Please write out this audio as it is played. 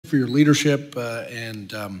for your leadership,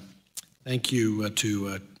 and thank you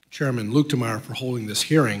to Chairman Luchtenmeyer for holding this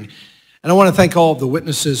hearing. And I want to thank all of the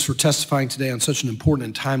witnesses for testifying today on such an important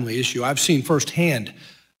and timely issue. I've seen firsthand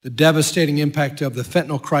the devastating impact of the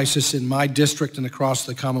fentanyl crisis in my district and across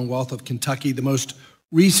the Commonwealth of Kentucky. The most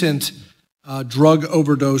recent drug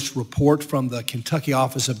overdose report from the Kentucky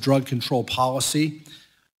Office of Drug Control Policy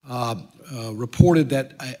reported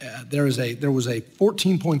that there was a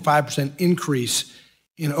 14.5% increase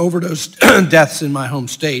in overdose deaths in my home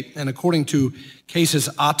state. And according to cases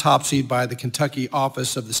autopsied by the Kentucky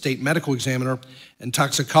Office of the State Medical Examiner and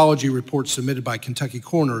toxicology reports submitted by Kentucky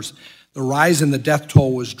coroners, the rise in the death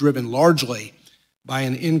toll was driven largely by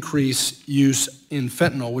an increased use in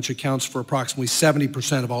fentanyl, which accounts for approximately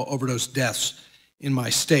 70% of all overdose deaths in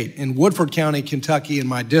my state. In Woodford County, Kentucky, in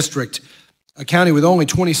my district, a county with only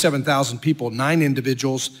 27,000 people, 9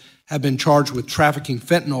 individuals have been charged with trafficking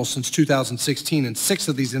fentanyl since 2016, and 6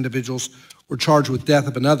 of these individuals were charged with death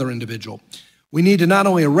of another individual. We need to not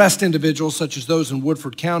only arrest individuals such as those in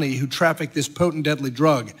Woodford County who traffic this potent, deadly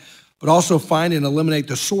drug, but also find and eliminate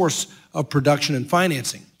the source of production and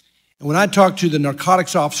financing. And when I talk to the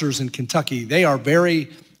narcotics officers in Kentucky, they are very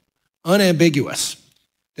unambiguous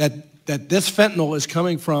that this fentanyl is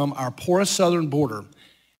coming from our porous southern border,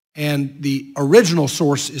 and the original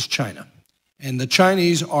source is China. And the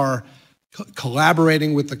Chinese are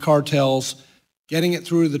collaborating with the cartels, getting it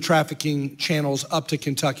through the trafficking channels up to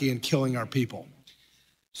Kentucky and killing our people.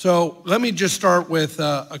 So let me just start with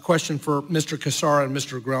a question for Mr. Cassara and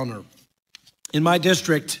Mr. Grellner. In my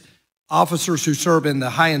district, officers who serve in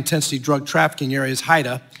the high-intensity drug trafficking areas,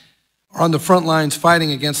 HIDTA, are on the front lines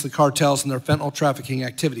fighting against the cartels and their fentanyl trafficking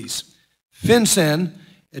activities. FinCEN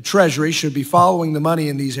at Treasury should be following the money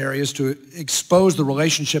in these areas to expose the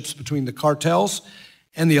relationships between the cartels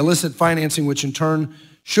and the illicit financing, which in turn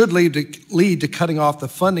should lead to cutting off the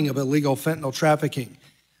funding of illegal fentanyl trafficking.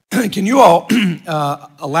 Can you all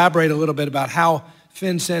elaborate a little bit about how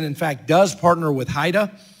FinCEN, in fact, does partner with HIDTA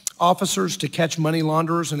officers to catch money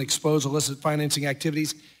launderers and expose illicit financing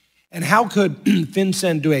activities? And how could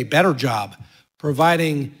FinCEN do a better job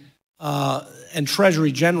providing, and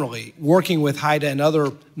Treasury generally, working with HIDTA and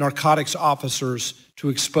other narcotics officers to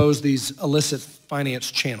expose these illicit finance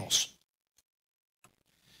channels?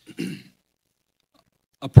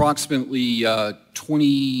 Approximately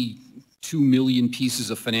 22 million pieces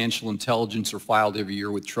of financial intelligence are filed every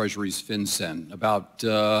year with Treasury's FinCEN. About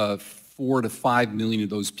 4 to 5 million of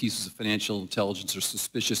those pieces of financial intelligence are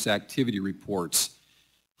suspicious activity reports.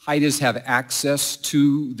 HIDTAs have access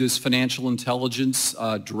to this financial intelligence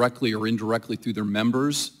directly or indirectly through their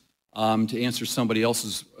members. To answer somebody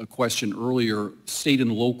else's question earlier, state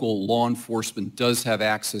and local law enforcement does have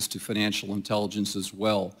access to financial intelligence as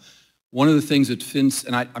well. One of the things that FinCEN,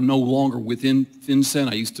 and I'm no longer within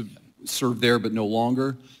FinCEN, I used to serve there but no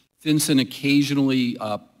longer, FinCEN occasionally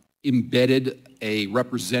embedded a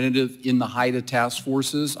representative in the HIDTA task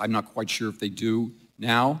forces. I'm not quite sure if they do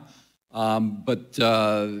now. But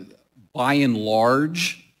by and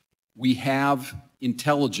large, we have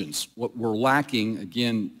intelligence. What we're lacking,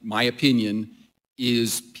 again, my opinion,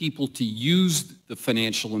 is people to use the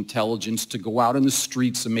financial intelligence to go out in the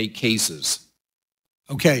streets and make cases.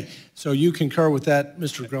 Okay, so you concur with that,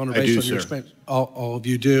 Mr. Grellner, based on your experience? All of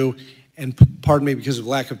you do. And pardon me, because of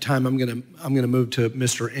lack of time, I'm gonna move to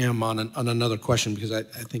Mr. M on another question, because I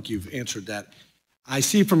think you've answered that. I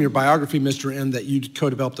see from your biography, Mr. M, that you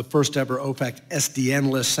co-developed the first ever OFAC SDN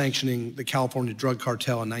list sanctioning the California drug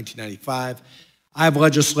cartel in 1995. I have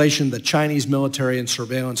legislation, the Chinese Military and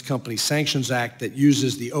Surveillance Company Sanctions Act, that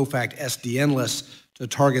uses the OFAC SDN list to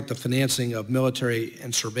target the financing of military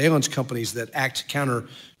and surveillance companies that act counter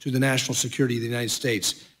to the national security of the United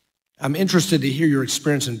States. I'm interested to hear your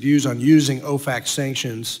experience and views on using OFAC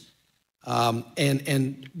sanctions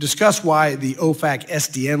and discuss why the OFAC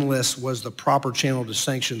SDN list was the proper channel to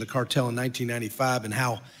sanction the cartel in 1995 and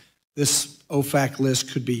how this OFAC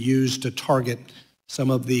list could be used to target some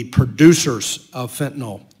of the producers of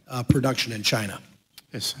fentanyl production in China.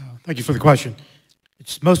 Yes, thank you for the question.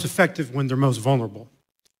 It's most effective when they're most vulnerable.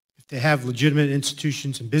 If they have legitimate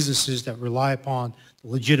institutions and businesses that rely upon the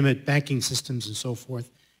legitimate banking systems and so forth,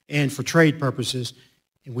 and for trade purposes,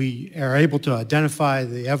 and we are able to identify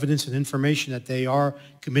the evidence and information that they are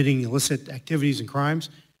committing illicit activities and crimes,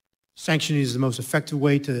 sanctioning is the most effective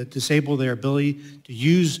way to disable their ability to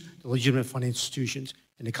use the legitimate financial institutions.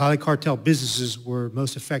 And the Cali cartel businesses were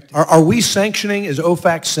most effective. Are we sanctioning, is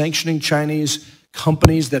OFAC sanctioning Chinese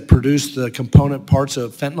companies that produce the component parts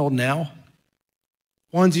of fentanyl now?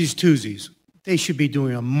 Onesies, twosies. They should be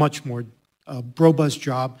doing a much more robust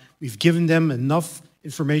job. We've given them enough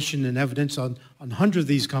information and evidence on hundreds of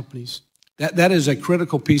these companies. That is a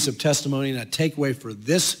critical piece of testimony and a takeaway for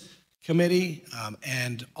this committee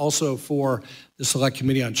and also for the Select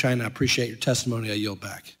Committee on China. I appreciate your testimony. I yield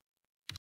back.